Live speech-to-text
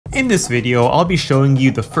In this video, I'll be showing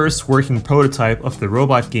you the first working prototype of the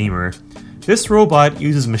Robot Gamer. This robot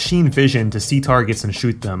uses machine vision to see targets and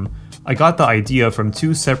shoot them. I got the idea from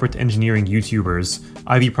two separate engineering YouTubers,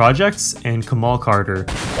 Ivy Projects and Kamal Carter.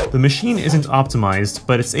 The machine isn't optimized,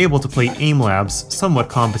 but it's able to play aim labs somewhat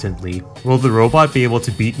competently. Will the robot be able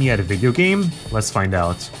to beat me at a video game? Let's find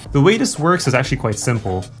out. The way this works is actually quite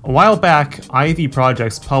simple. A while back, Ivy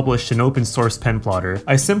Projects published an open source pen plotter.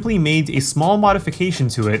 I simply made a small modification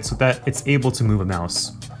to it so that it's able to move a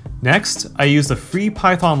mouse. Next, I used a free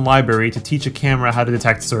Python library to teach a camera how to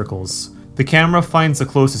detect circles. The camera finds the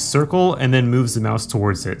closest circle and then moves the mouse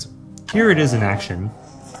towards it. Here it is in action.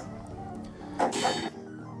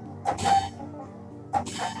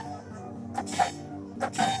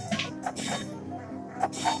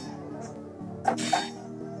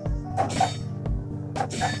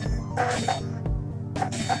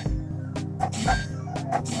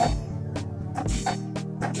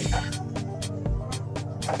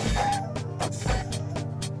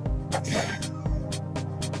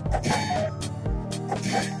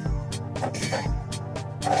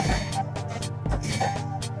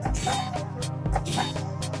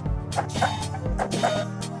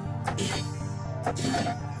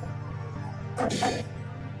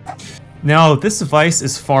 Now, this device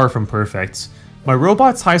is far from perfect. My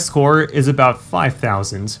robot's high score is about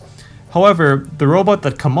 5,000. However, the robot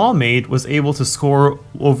that Kamal made was able to score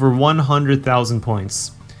over 100,000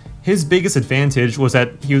 points. His biggest advantage was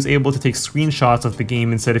that he was able to take screenshots of the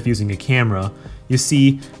game instead of using a camera. You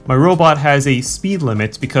see, my robot has a speed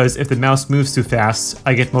limit because if the mouse moves too fast,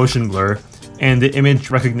 I get motion blur, and the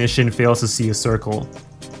image recognition fails to see a circle.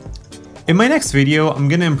 In my next video, I'm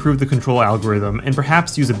going to improve the control algorithm and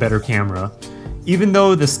perhaps use a better camera. Even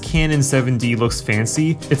though this Canon 7D looks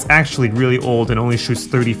fancy, it's actually really old and only shoots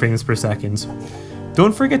 30 frames per second.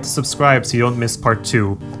 Don't forget to subscribe so you don't miss part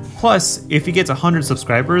 2. Plus, if he gets 100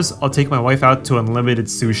 subscribers, I'll take my wife out to unlimited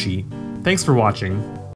sushi. Thanks for watching.